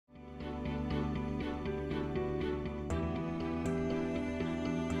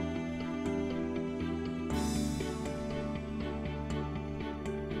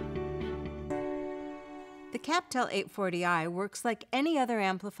CapTel 840i works like any other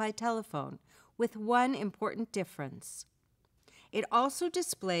amplified telephone, with one important difference. It also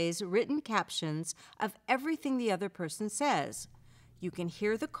displays written captions of everything the other person says. You can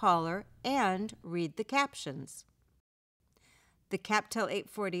hear the caller and read the captions. The CapTel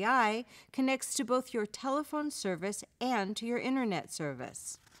 840i connects to both your telephone service and to your internet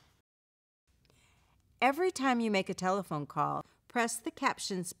service. Every time you make a telephone call, press the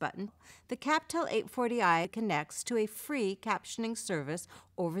Captions button. The CapTel 840i connects to a free captioning service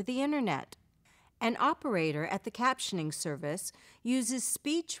over the internet. An operator at the captioning service uses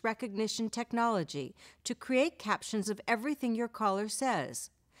speech recognition technology to create captions of everything your caller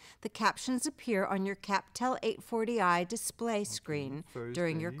says. The captions appear on your CapTel 840i display screen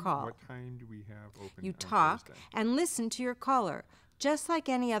during your call. What time do we have open You on talk Thursday? and listen to your caller, just like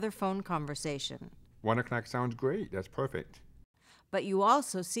any other phone conversation. 1 o'clock sounds great. That's perfect. But you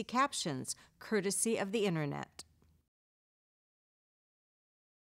also see captions, courtesy of the internet.